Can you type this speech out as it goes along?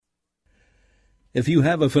If you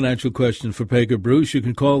have a financial question for Peg or Bruce, you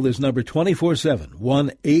can call this number 24/7,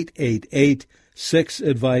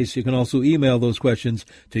 1-888-6-ADVICE. You can also email those questions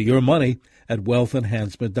to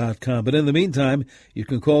yourmoney@wealthenhancement.com. But in the meantime, you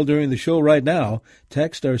can call during the show right now,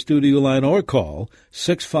 text our studio line, or call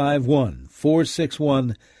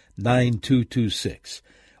 651-461-9226.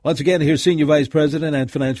 Once again, here's Senior Vice President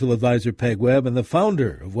and Financial Advisor Peg Webb and the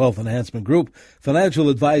founder of Wealth Enhancement Group, Financial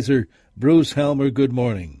Advisor Bruce Helmer. Good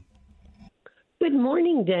morning. Good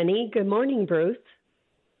morning, Denny. Good morning, Bruce.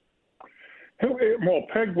 Well,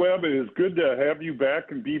 Peg Webb, it is good to have you back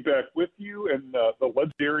and be back with you, and the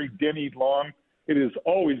legendary Denny Long. It is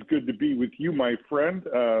always good to be with you, my friend,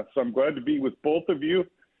 so I'm glad to be with both of you.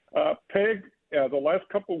 Peg, the last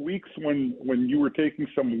couple of weeks when you were taking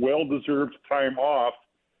some well-deserved time off,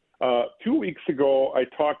 2 weeks ago I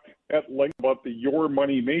talked at length about the Your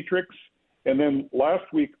Money Matrix. And then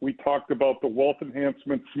last week, we talked about the Wealth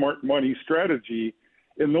Enhancement Smart Money Strategy.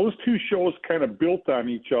 And those two shows kind of built on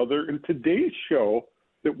each other. And today's show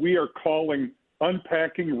that we are calling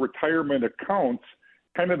Unpacking Retirement Accounts,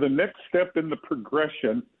 kind of the next step in the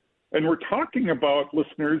progression. And we're talking about,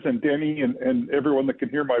 listeners and Denny and everyone that can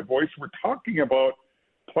hear my voice, we're talking about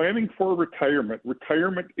planning for retirement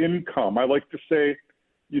income. I like to say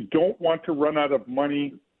you don't want to run out of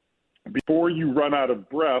money before you run out of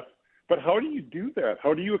breath. But how do you do that?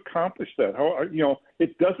 How do you accomplish that?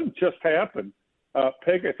 It doesn't just happen.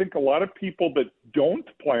 Peg, I think a lot of people that don't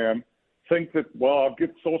plan think that, well, I'll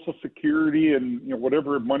get Social Security and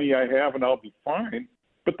whatever money I have and I'll be fine.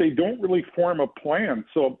 But they don't really form a plan.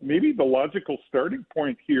 So maybe the logical starting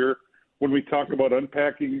point here when we talk about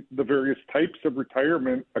unpacking the various types of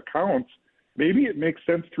retirement accounts, maybe it makes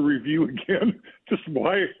sense to review again just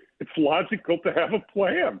why it's logical to have a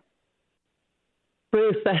plan.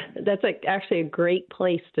 Bruce, that's actually a great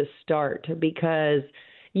place to start, because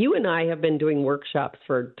you and I have been doing workshops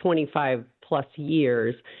for 25 plus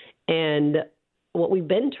years. And what we've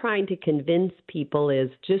been trying to convince people is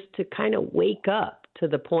just to kind of wake up to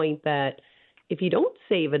the point that if you don't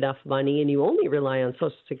save enough money and you only rely on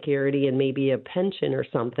Social Security and maybe a pension or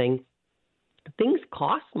something, things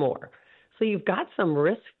cost more. So you've got some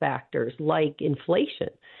risk factors like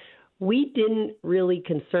inflation. We didn't really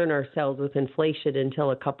concern ourselves with inflation until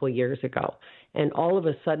a couple of years ago. And all of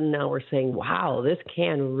a sudden now we're saying, wow, this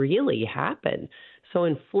can really happen. So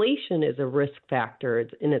inflation is a risk factor,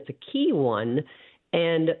 and it's a key one.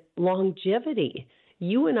 And longevity.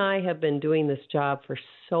 You and I have been doing this job for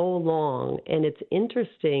so long, and it's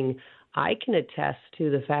interesting. I can attest to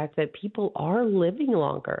the fact that people are living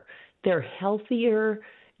longer. They're healthier.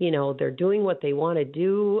 They're doing what they want to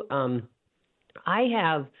do. I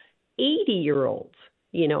have 80-year-olds,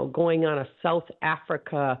 going on a South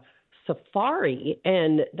Africa safari.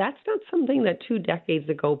 And that's not something that 2 decades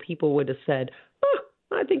ago people would have said,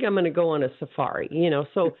 I think I'm going to go on a safari,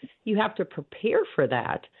 So you have to prepare for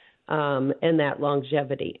that and that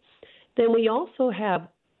longevity. Then we also have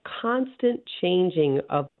constant changing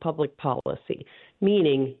of public policy,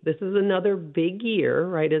 meaning this is another big year,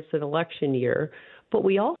 right? It's an election year. But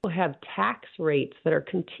we also have tax rates that are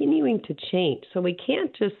continuing to change. So we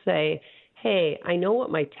can't just say, hey, I know what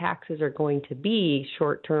my taxes are going to be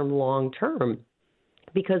short-term, long-term,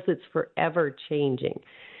 because it's forever changing.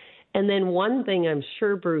 And then one thing I'm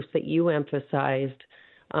sure, Bruce, that you emphasized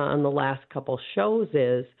on the last couple shows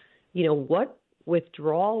is, what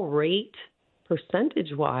withdrawal rate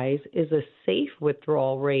percentage-wise is a safe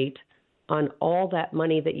withdrawal rate on all that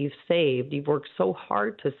money that you've saved. You've worked so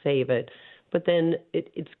hard to save it. But then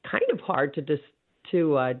it's kind of hard to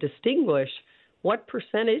distinguish what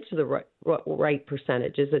percentage is the right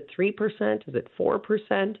percentage. Is it 3%? Is it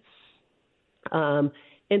 4%? And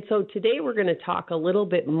so today we're going to talk a little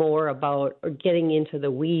bit more about, or getting into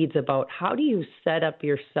the weeds about, how do you set up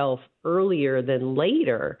yourself earlier than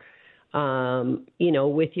later,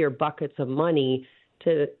 with your buckets of money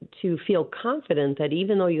to feel confident that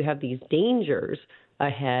even though you have these dangers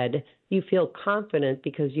ahead, you feel confident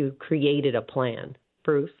because you created a plan.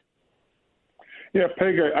 Bruce? Yeah,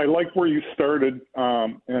 Peg, I like where you started.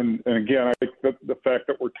 And again, I like the fact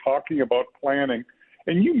that we're talking about planning.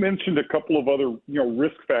 And you mentioned a couple of other,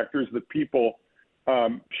 risk factors that people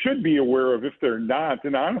should be aware of if they're not.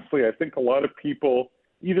 And honestly, I think a lot of people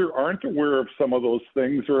either aren't aware of some of those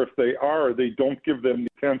things, or if they are, they don't give them the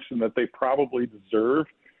attention that they probably deserve.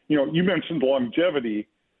 You mentioned longevity.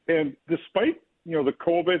 And despite the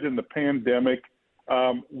COVID and the pandemic,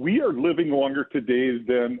 we are living longer today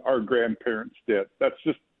than our grandparents did. That's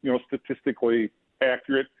just, statistically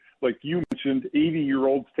accurate. Like you mentioned,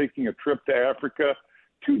 80-year-olds taking a trip to Africa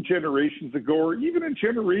 2 generations ago, or even a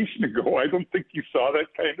generation ago. I don't think you saw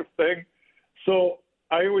that kind of thing. So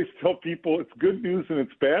I always tell people it's good news and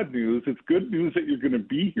it's bad news. It's good news that you're going to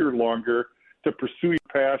be here longer to pursue your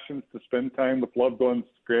passions, to spend time with loved ones,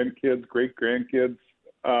 grandkids, great-grandkids.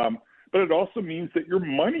 But it also means that your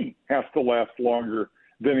money has to last longer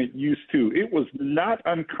than it used to. It was not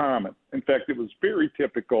uncommon. In fact, it was very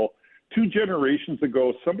typical. 2 generations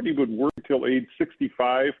ago, somebody would work until age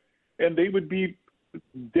 65, and they would be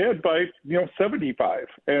dead by 75.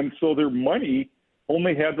 And so their money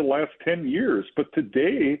only had to last 10 years. But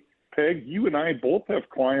today, Peg, you and I both have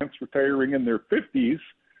clients retiring in their 50s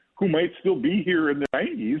who might still be here in their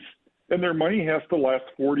 90s, and their money has to last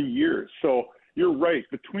 40 years. So you're right.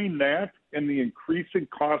 Between that and the increasing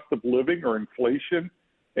cost of living or inflation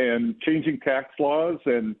and changing tax laws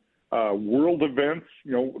and world events,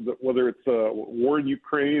 whether it's war in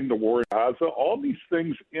Ukraine, the war in Gaza, all these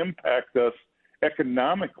things impact us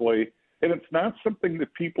economically. And it's not something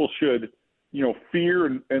that people should, fear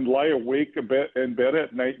and lie awake in bed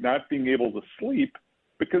at night not being able to sleep,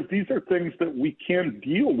 because these are things that we can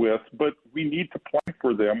deal with, but we need to plan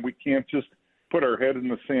for them. We can't just put our head in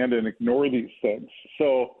the sand and ignore these things.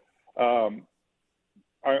 So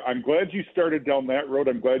I'm glad you started down that road.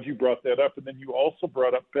 I'm glad you brought that up. And then you also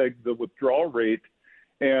brought up, Peg, the withdrawal rate.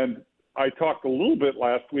 And I talked a little bit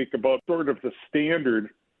last week about sort of the standard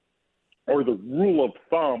or the rule of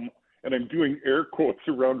thumb, and I'm doing air quotes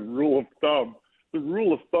around rule of thumb. The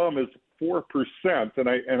rule of thumb is 4%,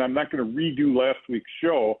 and I'm not going to redo last week's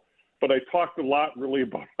show, but I talked a lot really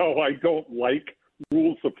about how I don't like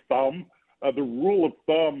rules of thumb. The rule of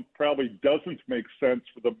thumb probably doesn't make sense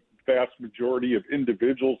for the vast majority of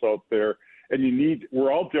individuals out there, and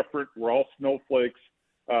we're all different. We're all snowflakes.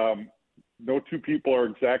 No 2 people are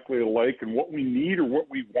exactly alike, and what we need or what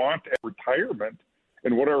we want at retirement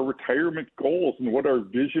and what our retirement goals and what our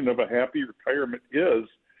vision of a happy retirement is,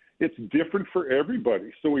 it's different for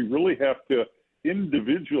everybody. So we really have to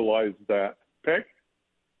individualize that. Peg?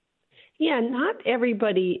 Yeah, not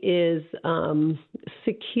everybody is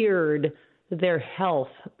secured their health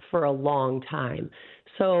for a long time.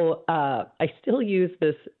 So I still use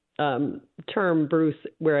this term, Bruce,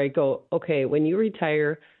 where I go, okay, when you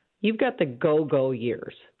retire, you've got the go-go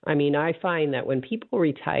years. I mean, I find that when people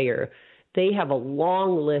retire, they have a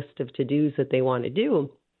long list of to-dos that they want to do,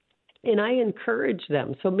 and I encourage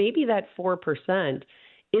them. So maybe that 4%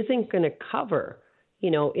 isn't going to cover,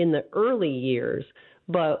 in the early years,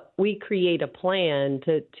 but we create a plan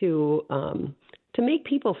to make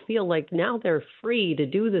people feel like now they're free to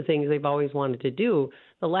do the things they've always wanted to do.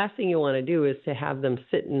 The last thing you want to do is to have them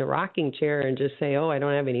sit in the rocking chair and just say, oh, I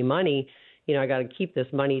don't have any money. I got to keep this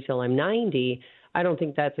money till I'm 90. I don't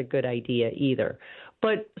think that's a good idea either.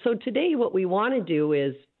 But so today what we want to do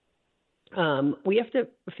is we have to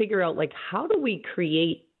figure out, how do we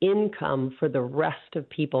create income for the rest of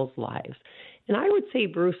people's lives? And I would say,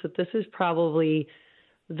 Bruce, that this is probably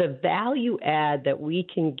the value add that we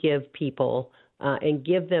can give people and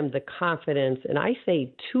give them the confidence, and I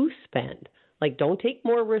say to spend. Don't take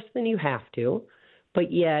more risk than you have to,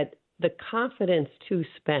 but yet the confidence to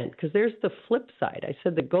spend, because there's the flip side. I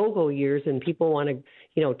said the go-go years and people want to,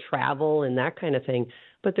 travel and that kind of thing.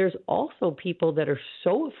 But there's also people that are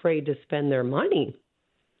so afraid to spend their money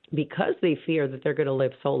because they fear that they're going to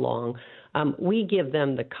live so long. We give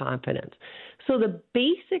them the confidence. So the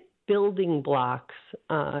basic building blocks,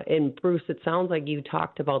 and Bruce, it sounds like you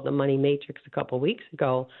talked about the money matrix a couple of weeks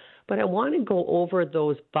ago, but I want to go over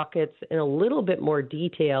those buckets in a little bit more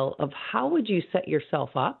detail of how would you set yourself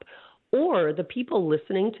up. Or the people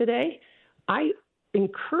listening today, I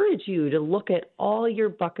encourage you to look at all your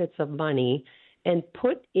buckets of money and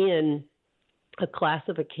put in a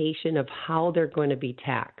classification of how they're going to be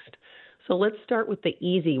taxed. So let's start with the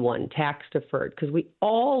easy one, tax deferred, because we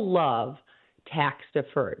all love tax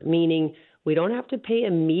deferred, meaning we don't have to pay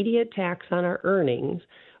immediate tax on our earnings,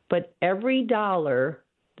 but every dollar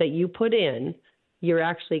that you put in, you're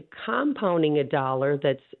actually compounding a dollar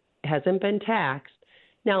that hasn't been taxed.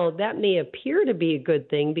 Now, that may appear to be a good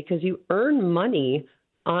thing because you earn money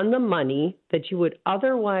on the money that you would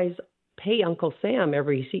otherwise pay Uncle Sam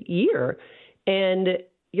every year, and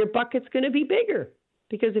your bucket's going to be bigger.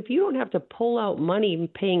 Because if you don't have to pull out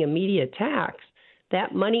money paying immediate tax,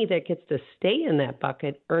 that money that gets to stay in that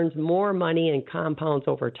bucket earns more money and compounds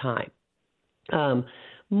over time.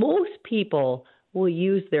 Most people will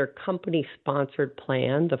use their company-sponsored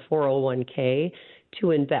plan, the 401k,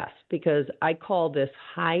 to invest, because I call this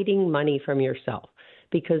hiding money from yourself,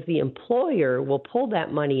 because the employer will pull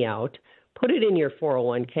that money out, put it in your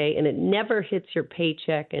 401k, and it never hits your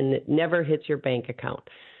paycheck and it never hits your bank account.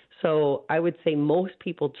 So I would say most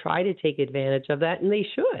people try to take advantage of that, and they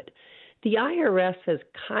should. the IRS has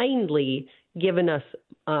kindly given us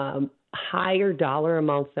higher dollar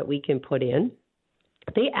amounts that we can put in.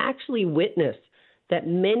 They actually witness that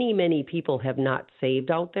many, many people have not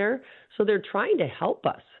saved out there. So they're trying to help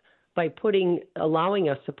us by allowing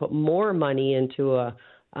us to put more money into a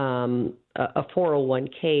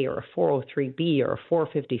 401k or a 403b or a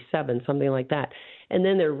 457, something like that. And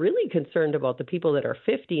then they're really concerned about the people that are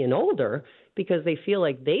 50 and older because they feel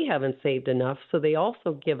like they haven't saved enough. So they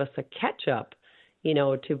also give us a catch up,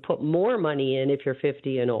 to put more money in if you're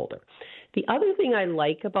 50 and older. The other thing I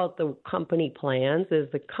like about the company plans is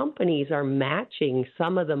the companies are matching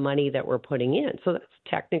some of the money that we're putting in. So that's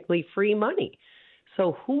technically free money.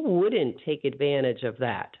 So who wouldn't take advantage of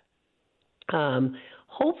that?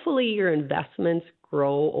 Hopefully your investments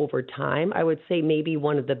grow over time. I would say maybe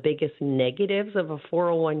one of the biggest negatives of a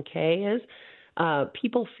 401k is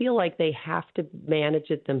people feel like they have to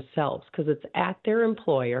manage it themselves because it's at their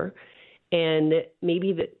employer. And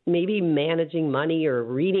maybe managing money or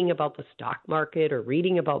reading about the stock market or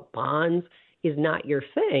reading about bonds is not your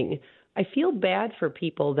thing. I feel bad for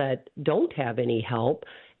people that don't have any help.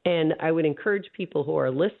 And I would encourage people who are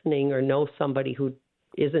listening or know somebody who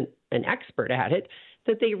isn't an expert at it,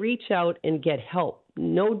 that they reach out and get help.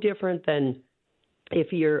 No different than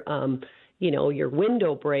if your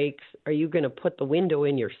window breaks, are you going to put the window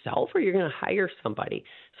in yourself or you're going to hire somebody?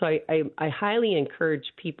 So I highly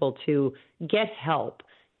encourage people to get help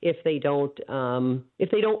if they don't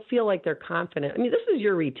feel like they're confident. I mean, this is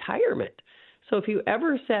your retirement. So if you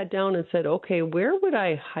ever sat down and said, okay, where would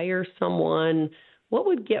I hire someone? What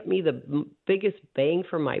would get me the biggest bang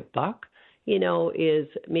for my buck? Is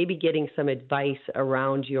maybe getting some advice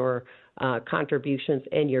around your contributions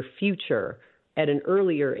and your future at an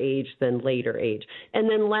earlier age than later age. And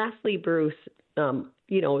then lastly, Bruce,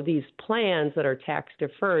 these plans that are tax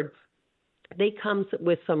deferred, they come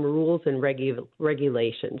with some rules and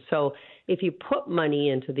regulations. So if you put money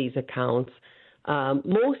into these accounts,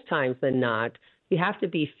 most times than not, you have to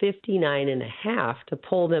be 59 and a half to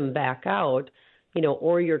pull them back out,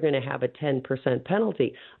 or you're going to have a 10%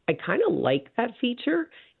 penalty. I kind of like that feature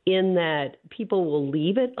in that people will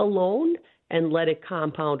leave it alone and let it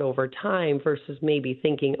compound over time versus maybe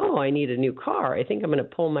thinking, oh, I need a new car. I think I'm going to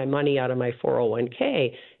pull my money out of my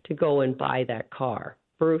 401k to go and buy that car.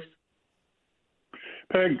 Bruce?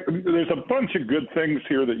 Peg, there's a bunch of good things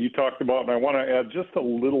here that you talked about, and I want to add just a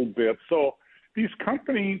little bit. So these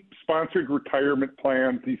company-sponsored retirement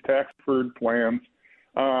plans, these tax-deferred plans,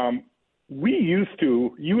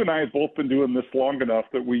 you and I have both been doing this long enough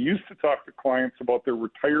that we used to talk to clients about their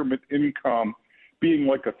retirement income being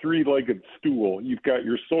like a three-legged stool. You've got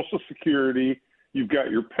your Social Security, you've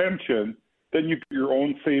got your pension, then you've got your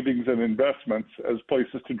own savings and investments as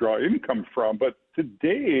places to draw income from. But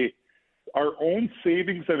today, our own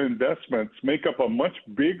savings and investments make up a much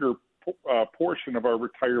bigger portion of our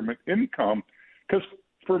retirement income because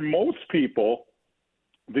for most people,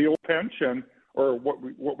 the old pension or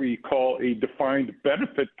what we call a defined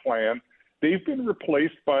benefit plan, they've been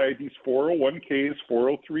replaced by these 401ks,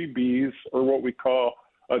 403bs, or what we call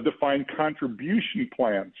a defined contribution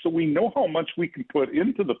plan. So we know how much we can put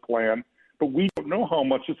into the plan, but we don't know how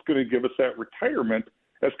much it's going to give us at retirement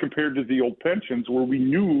as compared to the old pensions where we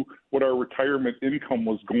knew what our retirement income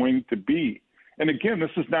was going to be. And again, this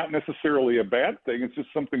is not necessarily a bad thing. It's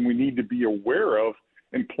just something we need to be aware of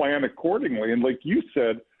and plan accordingly. And like you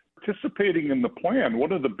said, participating in the plan,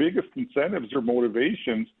 one of the biggest incentives or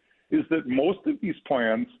motivations is that most of these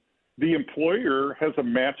plans, the employer has a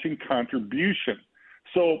matching contribution.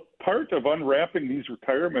 So part of unwrapping these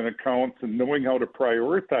retirement accounts and knowing how to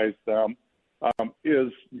prioritize them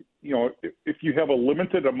is, if you have a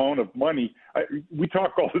limited amount of money, we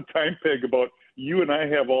talk all the time, Peg, about you and I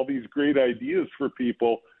have all these great ideas for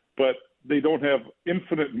people, but they don't have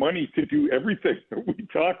infinite money to do everything that we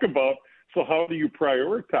talk about. So how do you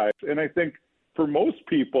prioritize? And I think for most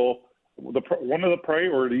people, one of the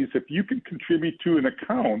priorities, if you can contribute to an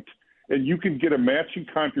account and you can get a matching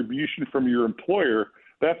contribution from your employer,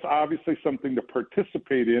 that's obviously something to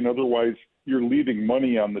participate in. Otherwise, you're leaving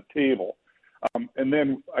money on the table. And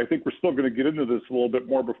then I think we're still going to get into this a little bit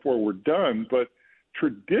more before we're done, but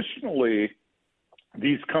traditionally,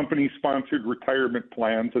 these company-sponsored retirement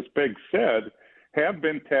plans, as Peg said, have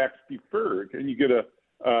been tax deferred, and you get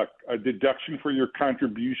a deduction for your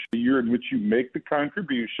contribution the year in which you make the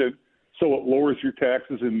contribution, so it lowers your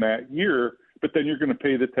taxes in that year, but then you're going to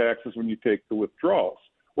pay the taxes when you take the withdrawals.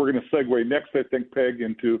 We're going to segue next, I think, Peg,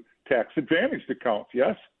 into tax-advantaged accounts,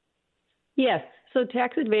 yes? Yes. So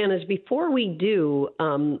tax advantage, before we do,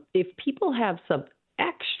 if people have some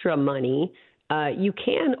extra money, you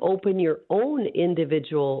can open your own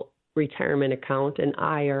individual retirement account, an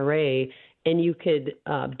IRA, and you could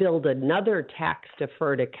build another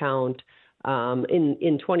tax-deferred account.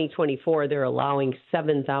 In 2024, they're allowing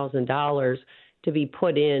 $7,000 to be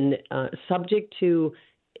put in, subject to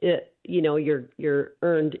your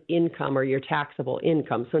earned income or your taxable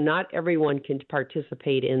income. So not everyone can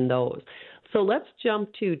participate in those. So let's jump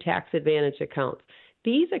to tax advantage accounts.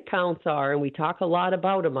 These accounts are, and we talk a lot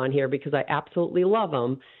about them on here because I absolutely love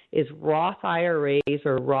them, is Roth IRAs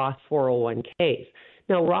or Roth 401ks.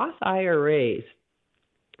 Now, Roth IRAs,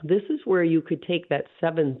 this is where you could take that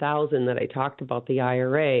 $7,000 that I talked about, the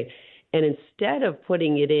IRA, and instead of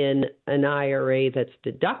putting it in an IRA that's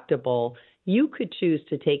deductible, you could choose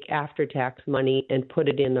to take after-tax money and put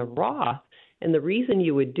it in a Roth. And the reason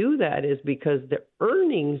you would do that is because the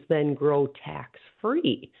earnings then grow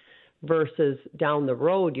tax-free versus down the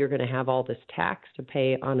road you're going to have all this tax to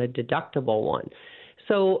pay on a deductible one.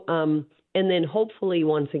 So, and then hopefully,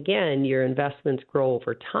 once again, your investments grow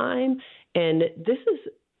over time. And this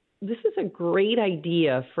is a great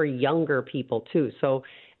idea for younger people, too. So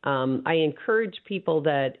I encourage people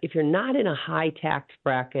that if you're not in a high tax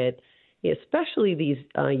bracket, especially these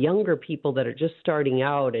younger people that are just starting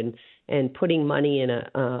out and putting money in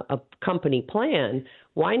a company plan,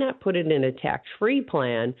 why not put it in a tax-free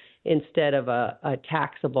plan instead of a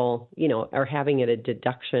taxable, or having it a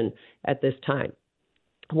deduction at this time?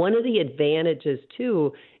 One of the advantages,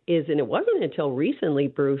 too, is, and it wasn't until recently,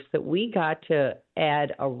 Bruce, that we got to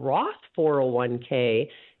add a Roth 401k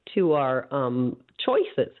to our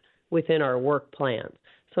choices within our work plans.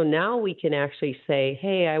 So now we can actually say,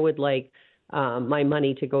 hey, I would like my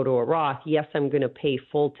money to go to a Roth. Yes, I'm going to pay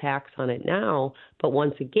full tax on it now, but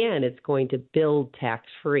once again, it's going to build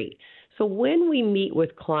tax-free. So when we meet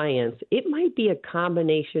with clients, it might be a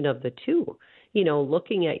combination of the two,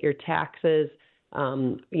 looking at your taxes,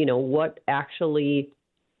 what actually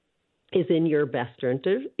is in your best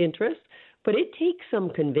interest. But it takes some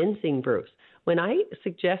convincing, Bruce. When I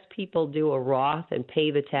suggest people do a Roth and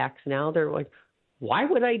pay the tax now, they're like, why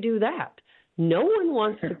would I do that? No one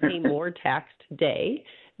wants to pay more tax today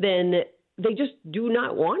than they just do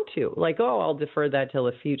not want to. Like, I'll defer that till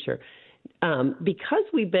the future. Because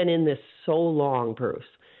we've been in this so long, Bruce,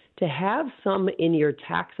 to have some in your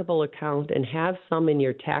taxable account and have some in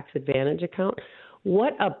your tax advantage account,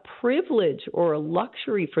 what a privilege or a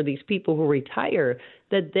luxury for these people who retire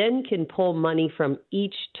that then can pull money from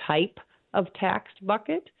each type of tax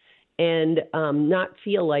bucket and not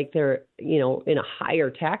feel like they're, in a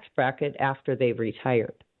higher tax bracket after they've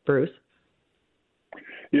retired. Bruce?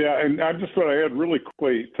 Yeah, and I just want to add really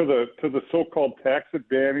quickly to the so-called tax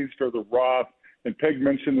advantaged or the Roth, and Peg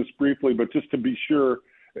mentioned this briefly, but just to be sure,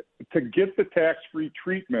 to get the tax-free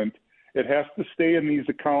treatment, it has to stay in these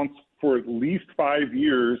accounts for at least 5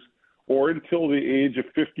 years or until the age of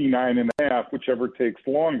 59 and a half, whichever takes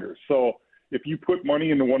longer. So if you put money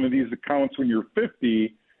into one of these accounts when you're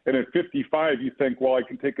 50 and at 55 you think, well, I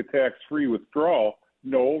can take a tax-free withdrawal,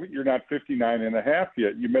 no, you're not 59 and a half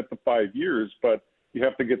yet. You met the 5 years, but you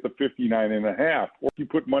have to get the 59 and a half. Or if you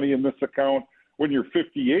put money in this account when you're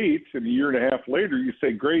 58 and a year and a half later you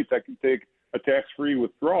say, great, I can take a tax-free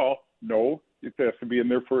withdrawal, no, it has to be in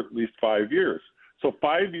there for at least 5 years. So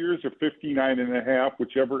 5 years or 59 and a half,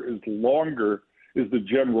 whichever is longer, is the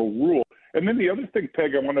general rule. And then the other thing,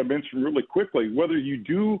 Peg, I want to mention really quickly, whether you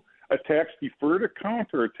do a tax-deferred account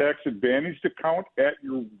or a tax-advantaged account at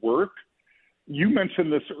your work, you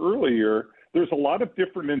mentioned this earlier, there's a lot of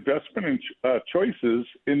different investment choices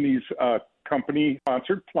in these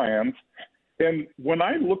company-sponsored plans. And when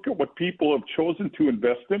I look at what people have chosen to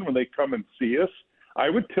invest in when they come and see us, I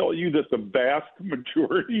would tell you that the vast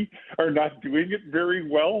majority are not doing it very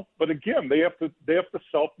well. But again, they have to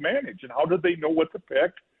self-manage. And how do they know what to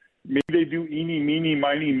pick? Maybe they do eeny, meeny,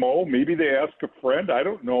 miny, mo. Maybe they ask a friend. I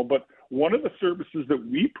don't know. But one of the services that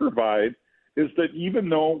we provide is that even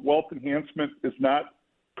though wealth enhancement is not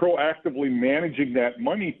proactively managing that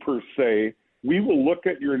money per se, we will look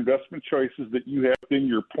at your investment choices that you have in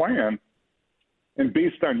your plan. And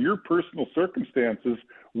based on your personal circumstances,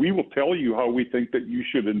 we will tell you how we think that you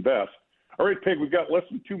should invest. All right, Peg, we've got less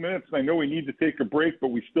than 2 minutes, and I know we need to take a break, but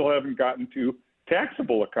we still haven't gotten to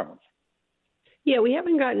taxable accounts. Yeah, we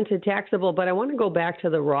haven't gotten to taxable, but I want to go back to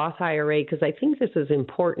the Roth IRA because I think this is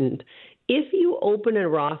important. If you open a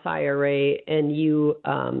Roth IRA and you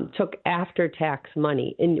took after-tax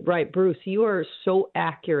money, and right, Bruce, you are so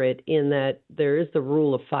accurate in that there is the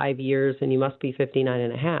rule of 5 years and you must be 59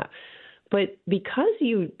 and a half. But because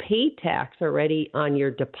you paid tax already on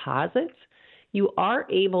your deposits, you are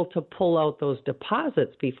able to pull out those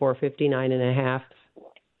deposits before 59 and a half,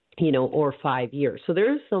 or 5 years. So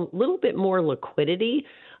there is some little bit more liquidity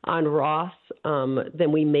on Roths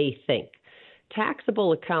than we may think.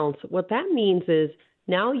 Taxable accounts, what that means is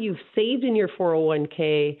now you've saved in your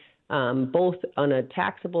 401k, both on a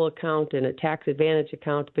taxable account and a tax advantage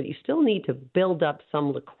account, but you still need to build up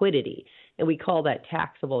some liquidity. And we call that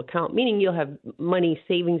taxable account, meaning you'll have money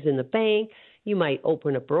savings in the bank. You might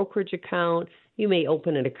open a brokerage account. You may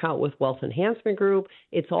open an account with Wealth Enhancement Group.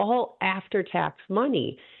 It's all after-tax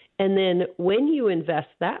money. And then when you invest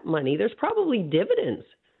that money, there's probably dividends.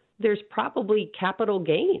 There's probably capital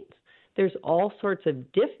gains. There's all sorts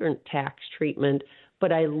of different tax treatment.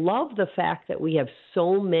 But I love the fact that we have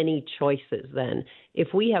so many choices then.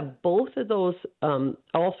 If we have both of those,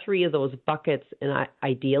 all three of those buckets, and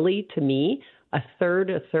ideally, to me, a third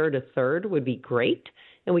would be great.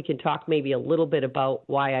 And we can talk maybe a little bit about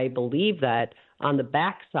why I believe that on the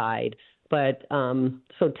backside. But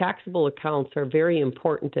so taxable accounts are very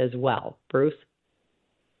important as well. Bruce?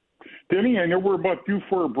 Denny, I know we're about due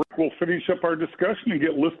for a break. We'll finish up our discussion and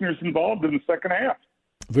get listeners involved in the second half.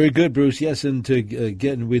 Very good, Bruce. Yes, and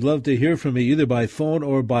we'd love to hear from you either by phone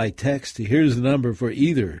or by text. Here's the number for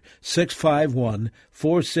either,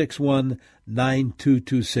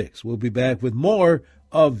 651-461-9226. We'll be back with more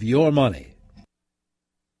of Your Money.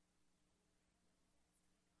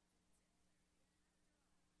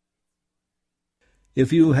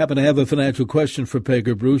 If you happen to have a financial question for Peg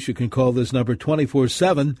or Bruce, you can call this number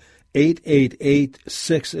 24/7,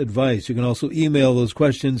 888-6-ADVICE. You can also email those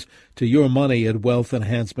questions to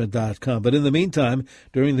yourmoney@wealthenhancement.com. But in the meantime,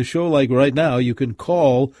 during the show like right now, you can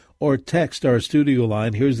call or text our studio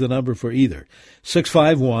line. Here's the number for either,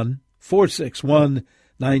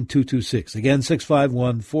 651-461-9226. Again,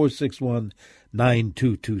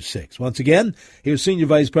 651-461-9226. Once again, here's Senior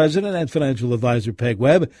Vice President and Financial Advisor Peg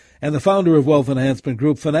Webb and the founder of Wealth Enhancement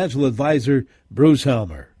Group, Financial Advisor Bruce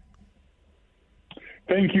Helmer.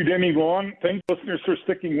 Thank you, Denny Long. Thank listeners for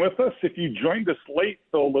sticking with us. If you joined us late,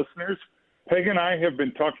 though, listeners, Peg and I have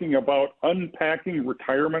been talking about unpacking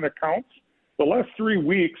retirement accounts. The last 3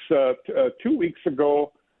 weeks, 2 weeks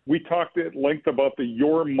ago, we talked at length about the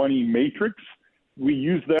Your Money Matrix. We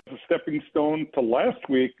used that as a stepping stone to last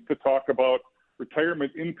week to talk about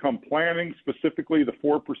retirement income planning, specifically the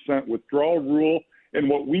 4% withdrawal rule, and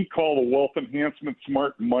what we call the Wealth Enhancement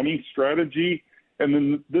Smart Money Strategy. And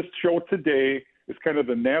then this show today is kind of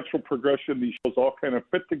the natural progression. These shows all kind of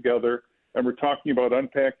fit together, and we're talking about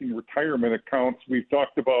unpacking retirement accounts. We've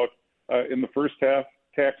talked about, in the first half,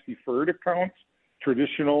 tax-deferred accounts,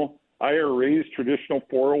 traditional IRAs, traditional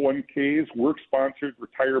 401ks, work-sponsored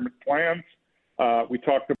retirement plans. We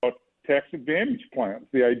talked about tax advantage plans,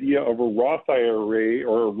 the idea of a Roth IRA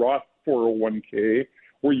or a Roth 401k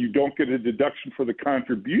where you don't get a deduction for the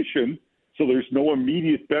contribution, so there's no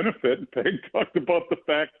immediate benefit. And Peg talked about the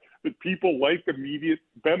fact that people like immediate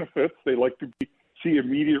benefits. They like to see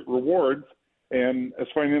immediate rewards. And as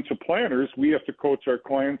financial planners, we have to coach our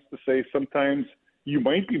clients to say sometimes you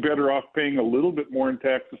might be better off paying a little bit more in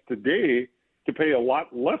taxes today to pay a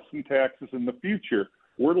lot less in taxes in the future.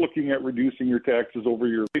 We're looking at reducing your taxes over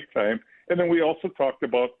your lifetime. And then we also talked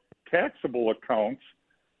about taxable accounts,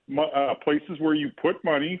 places where you put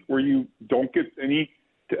money, where you don't get any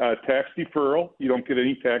tax deferral, you don't get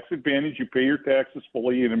any tax advantage, you pay your taxes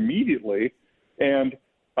fully and immediately. And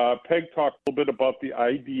Peg talked a little bit about the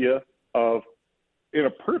idea of, in a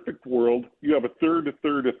perfect world, you have a third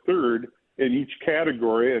in each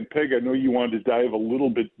category. And Peg, I know you wanted to dive a little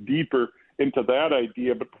bit deeper into that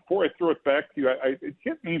idea, but before I throw it back to you, it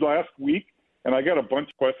hit me last week, and I got a bunch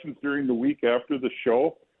of questions during the week after the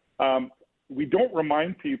show. We don't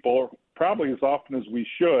remind people, probably as often as we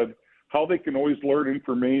should, how they can always learn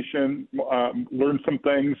information, learn some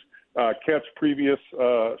things, catch previous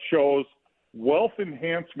shows.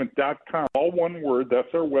 Wealthenhancement.com, all one word,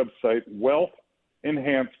 that's our website,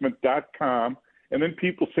 wealthenhancement.com. And then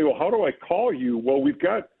people say, well, how do I call you? Well, we've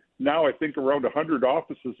got now, I think, around 100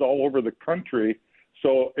 offices all over the country.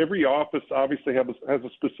 So every office obviously has a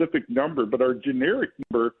specific number, but our generic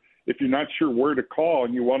number, if you're not sure where to call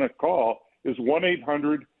and you want to call, is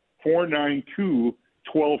 1-800-492-1222,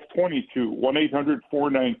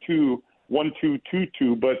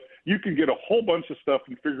 1-800-492-1222. But you can get a whole bunch of stuff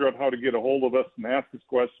and figure out how to get a hold of us and ask us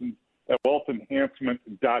questions at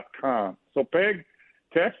wealthenhancement.com. So, Peg,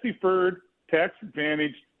 tax-deferred,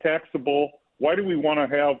 tax-advantaged, taxable, why do we want to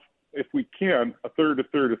have, if we can, a third?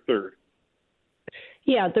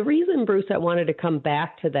 Yeah, the reason, Bruce, I wanted to come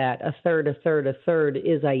back to that, a third is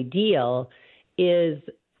ideal, is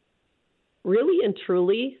really and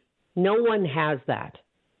truly, no one has that.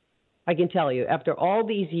 I can tell you, after all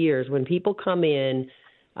these years, when people come in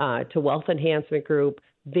to Wealth Enhancement Group,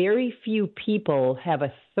 very few people have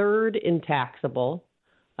a third in taxable,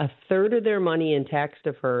 a third of their money in tax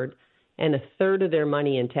deferred, and a third of their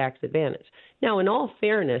money in tax advantage. Now, in all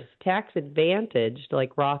fairness, tax advantaged,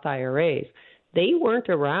 like Roth IRAs, they weren't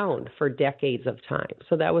around for decades of time.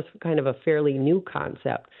 So that was kind of a fairly new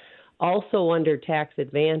concept. Also under tax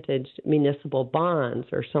advantaged municipal bonds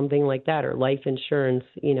or something like that, or life insurance,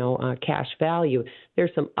 cash value.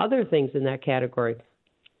 There's some other things in that category.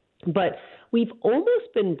 But we've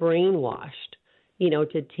almost been brainwashed,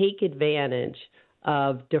 to take advantage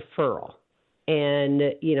of deferral. And,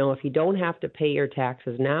 if you don't have to pay your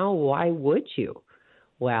taxes now, why would you?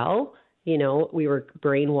 Well, we were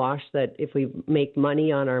brainwashed that if we make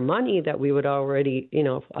money on our money that we would already,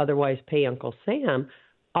 otherwise pay Uncle Sam.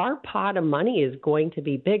 Our pot of money is going to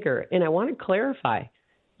be bigger. And I want to clarify,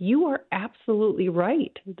 you are absolutely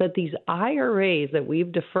right that these IRAs that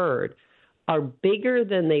we've deferred are bigger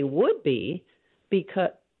than they would be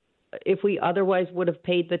because if we otherwise would have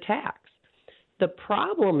paid the tax. The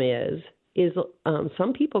problem is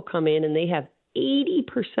some people come in and they have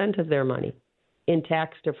 80% of their money in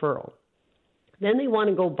tax deferral. Then they want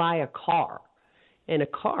to go buy a car. And a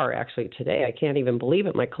car, actually, today, I can't even believe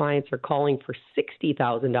it. My clients are calling for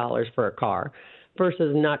 $60,000 for a car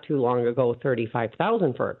versus not too long ago,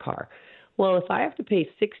 $35,000 for a car. Well, if I have to pay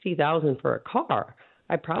 $60,000 for a car,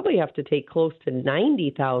 I probably have to take close to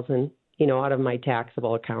 $90,000, out of my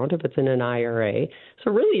taxable account if it's in an IRA.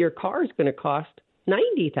 So really, your car is going to cost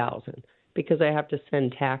 $90,000 because I have to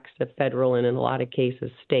send tax to federal and in a lot of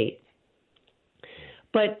cases state.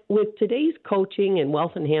 But with today's coaching and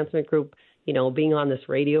wealth enhancement group, being on this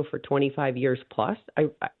radio for 25 years plus,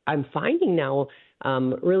 I'm finding now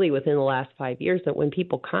really within the last 5 years that when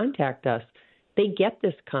people contact us, they get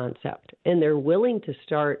this concept and they're willing to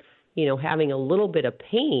start, having a little bit of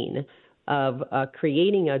pain of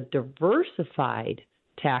creating a diversified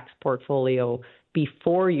tax portfolio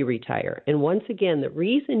before you retire. And once again, the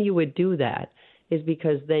reason you would do that is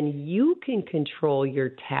because then you can control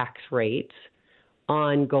your tax rates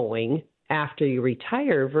ongoing after you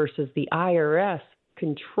retire versus the IRS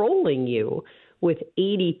controlling you with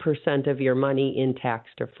 80% of your money in tax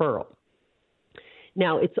deferral.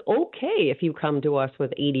 Now, it's okay if you come to us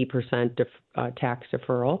with 80% tax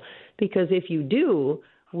deferral, because if you do,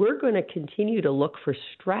 we're going to continue to look for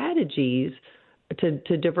strategies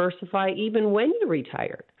to diversify even when you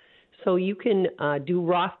retire. So you can do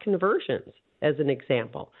Roth conversions as an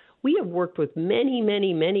example. We have worked with many,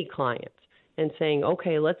 many, many clients and saying,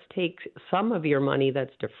 okay, let's take some of your money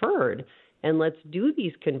that's deferred and let's do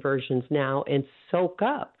these conversions now and soak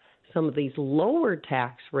up some of these lower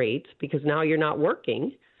tax rates because now you're not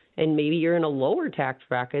working and maybe you're in a lower tax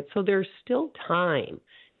bracket. So there's still time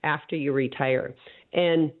after you retire.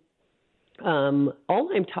 And all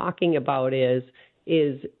I'm talking about is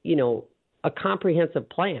a comprehensive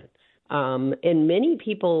plan. And many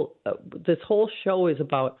people, this whole show is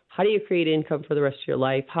about how do you create income for the rest of your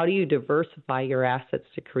life? How do you diversify your assets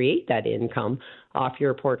to create that income off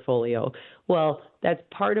your portfolio? Well, that's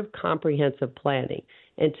part of comprehensive planning.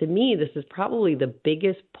 And to me, this is probably the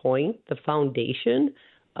biggest point, the foundation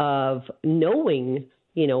of knowing,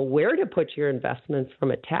 where to put your investments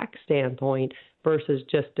from a tax standpoint versus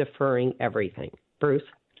just deferring everything. Bruce?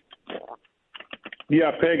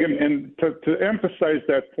 Yeah, Peg, and to emphasize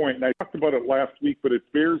that point, and I talked about it last week, but it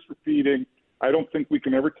bears repeating. I don't think we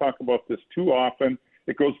can ever talk about this too often.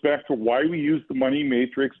 It goes back to why we use the money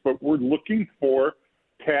matrix, but we're looking for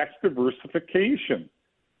tax diversification.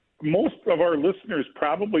 Most of our listeners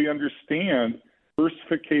probably understand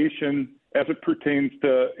diversification as it pertains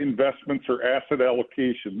to investments or asset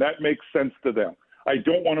allocation. That makes sense to them. I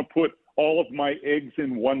don't want to put all of my eggs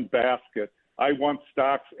in one basket. I want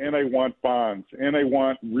stocks and I want bonds and I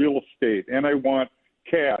want real estate and I want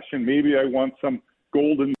cash and maybe I want some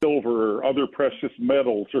gold and silver or other precious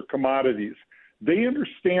metals or commodities. They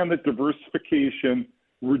understand that diversification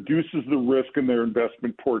reduces the risk in their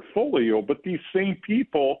investment portfolio, but these same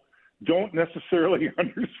people don't necessarily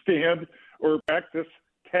understand or practice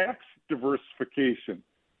tax diversification.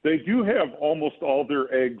 They do have almost all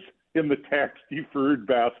their eggs in the tax deferred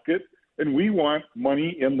basket, and we want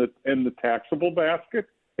money in the taxable basket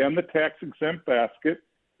and the tax exempt basket,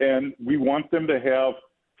 and we want them to have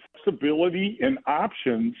flexibility and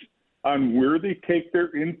options on where they take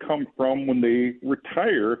their income from when they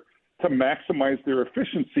retire to maximize their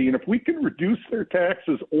efficiency. And if we can reduce their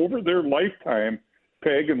taxes over their lifetime,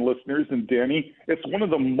 Peg and listeners and Denny, it's one of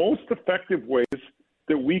the most effective ways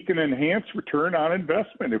that we can enhance return on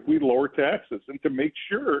investment if we lower taxes, and to make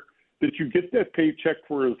sure that you get that paycheck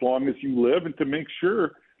for as long as you live, and to make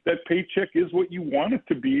sure that paycheck is what you want it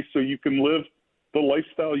to be so you can live the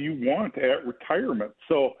lifestyle you want at retirement.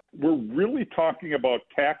 So we're really talking about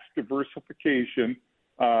tax diversification.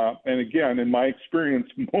 And again, in my experience,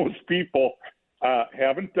 most people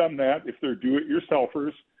haven't done that if they're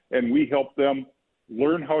do-it-yourselfers, and we help them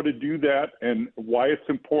learn how to do that and why it's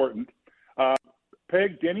important.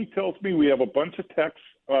 Peg, Denny tells me we have a bunch of texts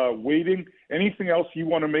waiting. Anything else you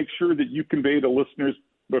want to make sure that you convey to listeners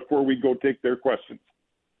before we go take their questions?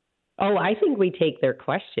 Oh, I think we take their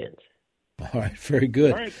questions. All right, very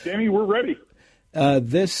good. All right, Denny, we're ready.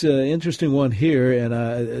 This interesting one here, and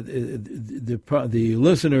the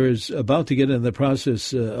listener is about to get in the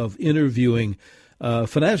process of interviewing a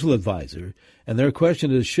financial advisor, and their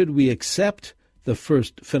question is, should we accept the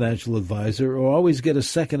first financial advisor or always get a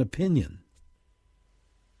second opinion?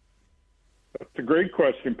 That's a great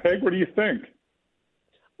question. Peg, what do you think?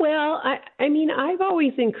 Well, I mean, I've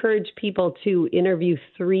always encouraged people to interview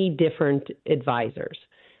 3 different advisors.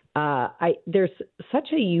 There's such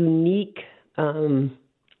a unique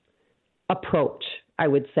approach, I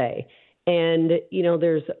would say. And, you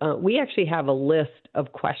know, we actually have a list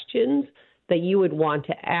of questions that you would want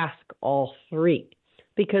to ask all 3,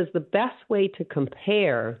 because the best way to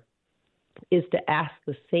compare is to ask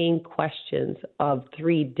the same questions of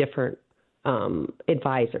 3 different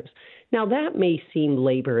advisors. Now, that may seem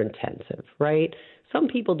labor intensive, right? Some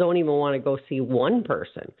people don't even want to go see one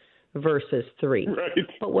person versus 3. Right.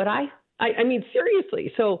 But what I mean,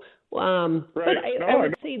 seriously. So, right. But I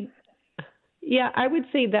would say, yeah, I would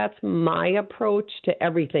say that's my approach to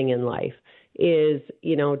everything in life is,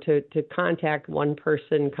 you know, to contact one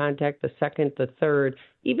person, contact the second, the third,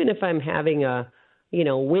 even if I'm having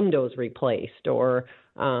windows replaced or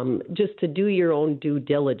just to do your own due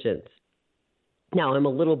diligence. Now, I'm a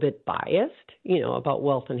little bit biased, about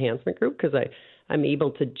Wealth Enhancement Group because I'm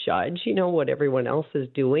able to judge, what everyone else is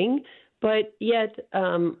doing. But yet,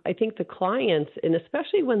 I think the clients, and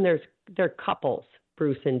especially when they're couples,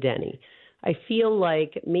 Bruce and Denny, I feel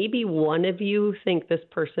like maybe one of you think this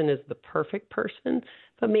person is the perfect person,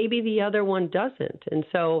 but maybe the other one doesn't. And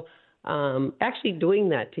so actually doing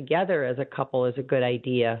that together as a couple is a good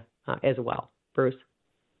idea as well. Bruce?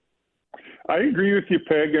 I agree with you,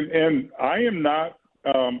 Peg, and I am not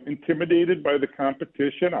intimidated by the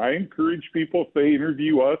competition. I encourage people, if they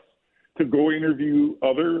interview us, to go interview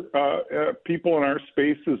other people in our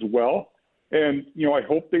space as well. And, I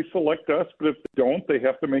hope they select us, but if they don't, they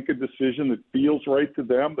have to make a decision that feels right to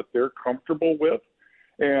them, that they're comfortable with.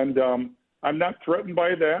 And I'm not threatened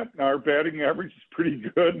by that. Our batting average is pretty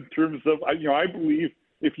good in terms of, I believe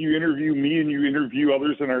if you interview me and you interview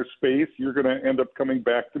others in our space, you're going to end up coming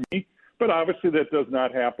back to me. But obviously that does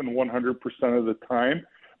not happen 100% of the time.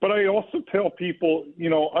 But I also tell people,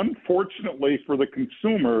 unfortunately for the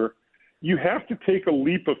consumer, you have to take a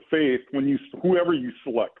leap of faith when whoever you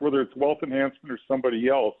select, whether it's Wealth Enhancement or somebody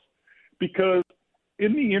else, because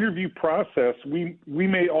in the interview process, we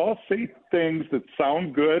may all say things that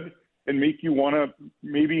sound good and make you want to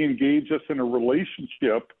maybe engage us in a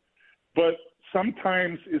relationship, but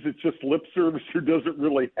sometimes is it just lip service or does it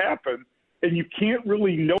really happen? And you can't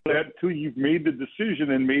really know that until you've made the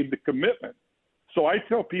decision and made the commitment. So I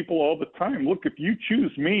tell people all the time, look, if you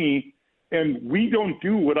choose me and we don't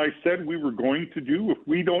do what I said we were going to do, if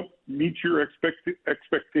we don't meet your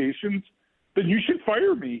expectations, then you should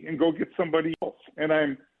fire me and go get somebody else. And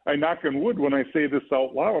I knock on wood when I say this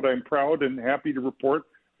out loud. I'm proud and happy to report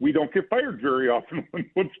we don't get fired very often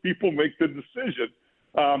once people make the decision.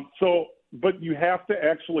 But you have to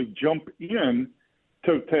actually jump in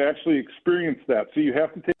to actually experience that. So you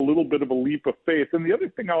have to take a little bit of a leap of faith. And the other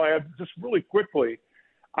thing I'll add just really quickly,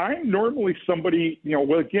 I'm normally somebody,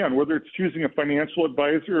 again, whether it's choosing a financial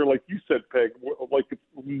advisor or like you said, Peg, like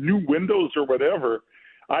new windows or whatever,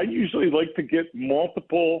 I usually like to get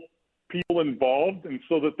multiple people involved and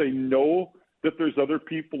so that they know that there's other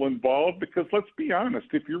people involved. Because let's be honest,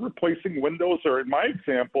 if you're replacing windows, or in my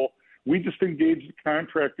example, we just engaged a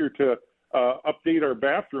contractor to update our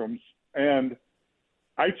bathrooms, and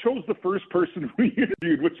I chose the first person we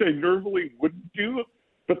interviewed, which I normally wouldn't do,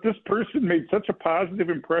 but this person made such a positive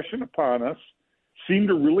impression upon us, seemed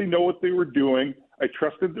to really know what they were doing. I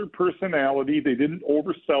trusted their personality. They didn't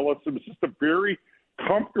oversell us. It was just a very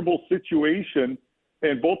comfortable situation.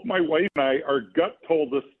 And both my wife and I, our gut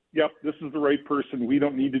told us, yep, this is the right person. We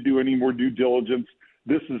don't need to do any more due diligence.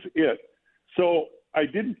 This is it. So I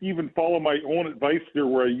didn't even follow my own advice there,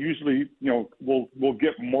 where I usually, will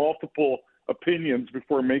get multiple opinions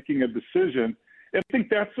before making a decision. And I think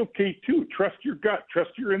that's okay too. Trust your gut, trust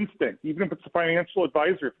your instinct. Even if it's a financial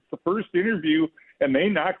advisor, if it's the first interview and they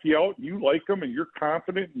knock you out, you like them and you're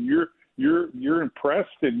confident and you're impressed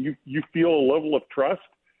and you feel a level of trust,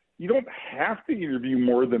 you don't have to interview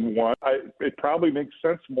more than one. It probably makes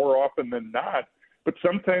sense more often than not, but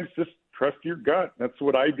sometimes just trust your gut. That's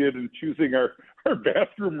what I did in choosing our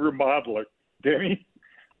bathroom remodeler. Denny?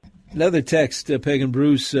 Another text, Peg and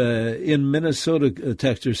Bruce, in Minnesota, a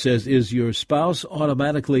texter says, is your spouse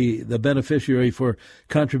automatically the beneficiary for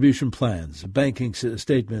contribution plans, banking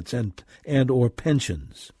statements, and or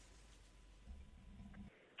pensions?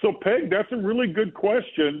 So, Peg, that's a really good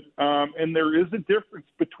question. And there is a difference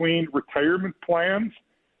between retirement plans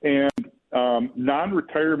and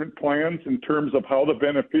non-retirement plans in terms of how the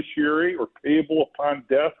beneficiary or payable upon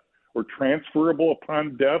death or transferable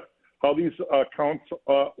upon death, how these accounts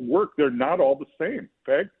work. They're not all the same.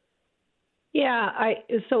 Peg? Yeah,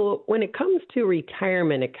 so when it comes to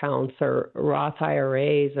retirement accounts or Roth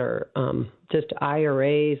IRAs or just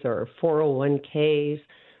IRAs or 401ks,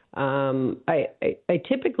 I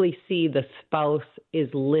typically see the spouse is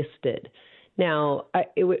listed. Now,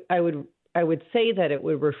 I would say that it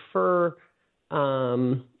would refer.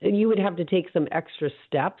 You would have to take some extra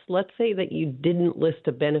steps. Let's say that you didn't list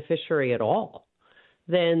a beneficiary at all.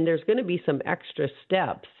 Then there's going to be some extra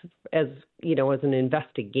steps as an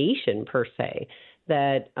investigation per se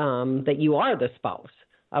that you are the spouse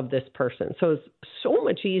of this person. So it's so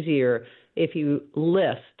much easier if you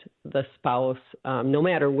list the spouse, no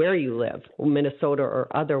matter where you live, Minnesota or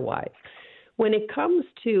otherwise. When it comes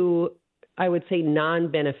to, I would say,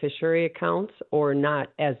 non-beneficiary accounts or not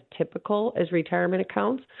as typical as retirement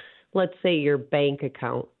accounts, let's say your bank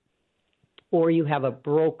account, or you have a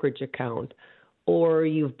brokerage account, or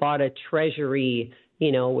you've bought a treasury,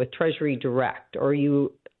 with Treasury Direct, or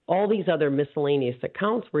all these other miscellaneous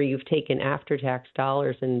accounts where you've taken after-tax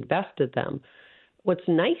dollars and invested them. What's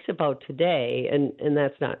nice about today, and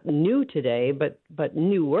that's not new today, but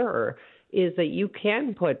newer, is that you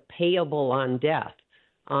can put payable on death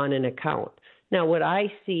on an account. Now, what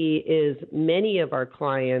I see is many of our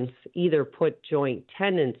clients either put joint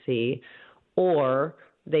tenancy, or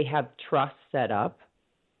they have trust set up,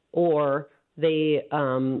 or they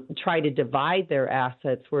try to divide their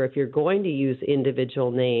assets where if you're going to use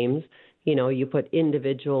individual names, you put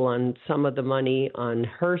individual on some of the money on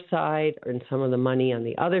her side and some of the money on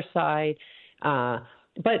the other side.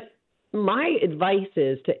 But my advice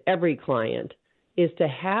is to every client is to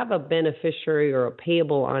have a beneficiary or a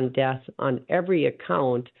payable on death on every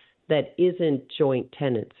account that isn't joint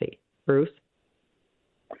tenancy. Bruce?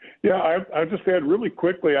 Yeah, I'll just add really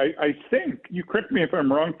quickly, I think, you correct me if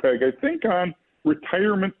I'm wrong, Peg, I think on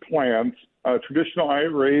retirement plans, traditional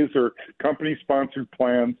IRAs or company-sponsored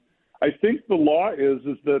plans, I think the law is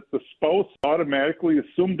that the spouse automatically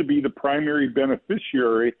assumed to be the primary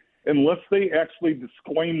beneficiary unless they actually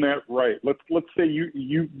disclaim that right. Let's say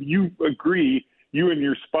you agree, you and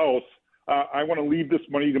your spouse, I want to leave this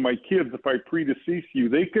money to my kids if I predecease you.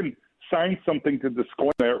 They can sign something to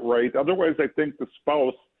disclaim that right. Otherwise, I think the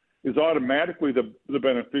spouse is automatically the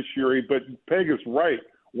beneficiary. But Peg is right.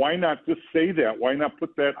 Why not just say that? Why not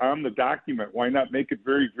put that on the document? Why not make it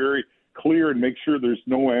very, very clear and make sure there's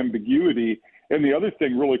no ambiguity? And the other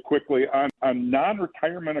thing really quickly, on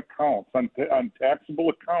non-retirement accounts, on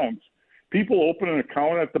taxable accounts, people open an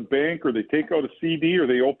account at the bank or they take out a CD or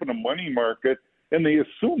they open a money market and they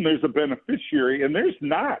assume there's a beneficiary, and there's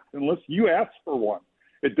not unless you ask for one.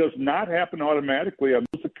 It does not happen automatically on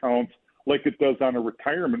those accounts like it does on a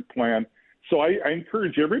retirement plan. So I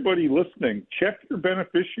encourage everybody listening, check your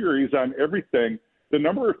beneficiaries on everything. The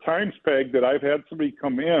number of times, Peg, that I've had somebody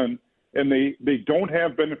come in and they don't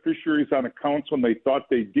have beneficiaries on accounts when they thought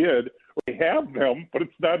they did, or they have them, but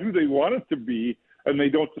it's not who they want it to be, and they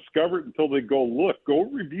don't discover it until they go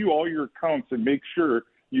review all your accounts and make sure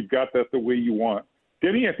you've got that the way you want.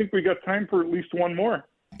 Denny, I think we got time for at least one more.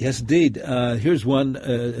 Yes, indeed. Here's one.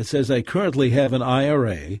 It says, I currently have an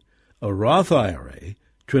IRA, a Roth IRA,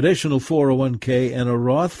 traditional 401k, and a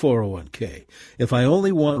Roth 401k. If I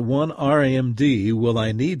only want one RMD, will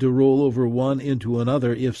I need to roll over one into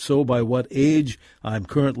another? If so, by what age? I'm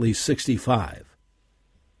currently 65.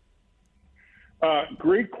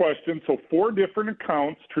 Great question. So 4 different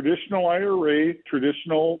accounts: traditional IRA,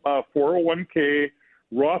 traditional 401k,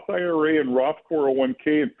 Roth IRA, and Roth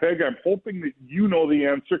 401k. And Peg, I'm hoping that you know the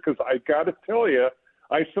answer, because I got to tell you,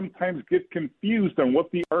 I sometimes get confused on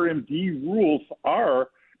what the RMD rules are,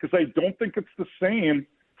 because I don't think it's the same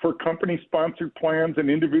for company-sponsored plans and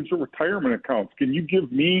individual retirement accounts. Can you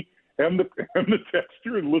give me and the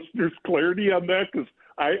texter and listeners clarity on that? Because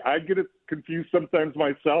I get it confused sometimes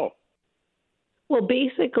myself. Well,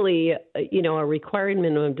 basically, a required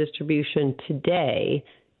minimum distribution today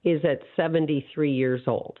is at 73 years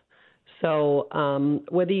old. So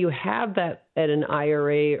whether you have that at an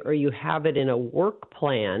IRA or you have it in a work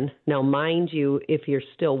plan, now mind you, if you're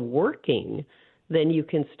still working, then you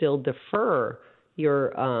can still defer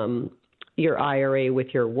your IRA with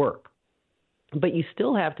your work. But you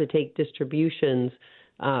still have to take distributions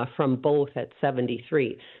from both at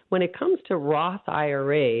 73. When it comes to Roth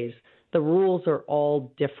IRAs, the rules are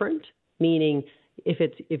all different, meaning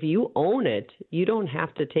if you own it, you don't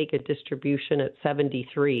have to take a distribution at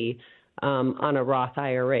 73 on a Roth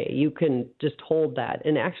IRA. You can just hold that.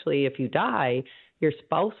 And actually, if you die, your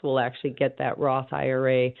spouse will actually get that Roth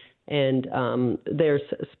IRA, and there's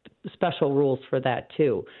special rules for that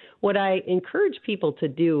too. What I encourage people to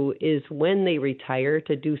do is when they retire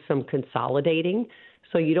to do some consolidating,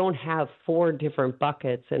 so you don't have 4 different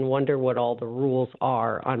buckets and wonder what all the rules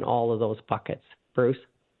are on all of those buckets. Bruce?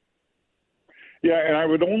 Yeah, and I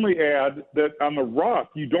would only add that on the Roth,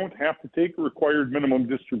 you don't have to take a required minimum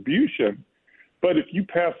distribution. But if you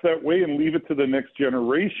pass that way and leave it to the next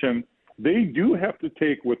generation, they do have to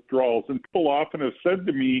take withdrawals. And people often have said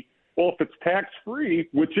to me, well, if it's tax-free,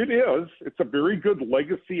 which it is, it's a very good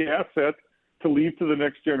legacy asset to leave to the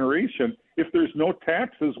next generation. If there's no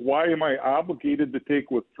taxes, why am I obligated to take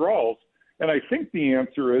withdrawals? And I think the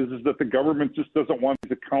answer is that the government just doesn't want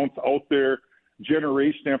these accounts out there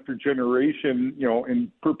generation after generation,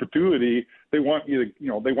 in perpetuity. They want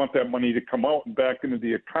they want that money to come out and back into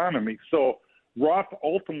the economy. So Roth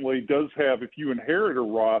ultimately does have, if you inherit a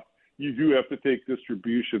Roth, you do have to take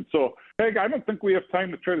distribution. So, Peg, I don't think we have time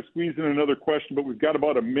to try to squeeze in another question, but we've got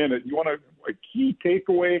about a minute. You want a key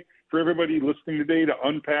takeaway for everybody listening today to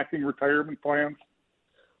unpacking retirement plans?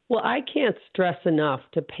 Well, I can't stress enough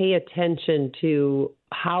to pay attention to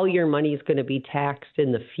how your money is going to be taxed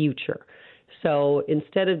in the future. So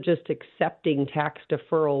instead of just accepting tax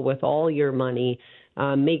deferral with all your money,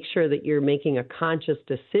 make sure that you're making a conscious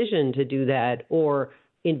decision to do that, or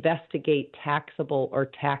investigate taxable or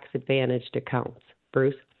tax-advantaged accounts.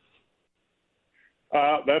 Bruce?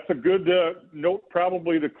 That's a good note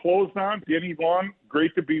probably to close on. Denny Long,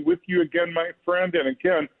 great to be with you again, my friend. And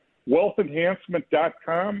again,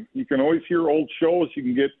 wealthenhancement.com. You can always hear old shows. You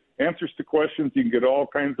can get answers to questions. You can get all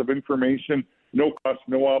kinds of information. No cost,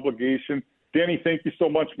 no obligation. Danny, thank you so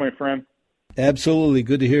much, my friend. Absolutely.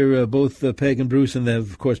 Good to hear both Peg and Bruce. And then,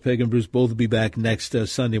 of course, Peg and Bruce both will be back next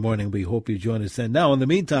Sunday morning. We hope you join us then. Now, in the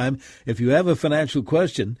meantime, if you have a financial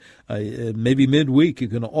question, maybe midweek, you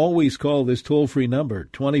can always call this toll-free number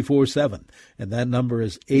 24/7. And that number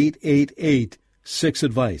is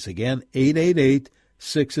 888-6-ADVICE. Again,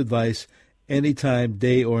 888-6-ADVICE. Anytime,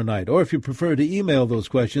 day or night. Or if you prefer to email those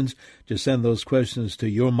questions, just send those questions to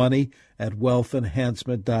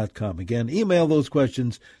yourmoney@wealthenhancement.com. Again, email those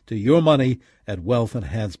questions to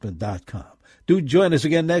yourmoney@wealthenhancement.com. Do join us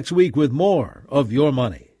again next week with more of Your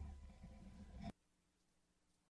Money.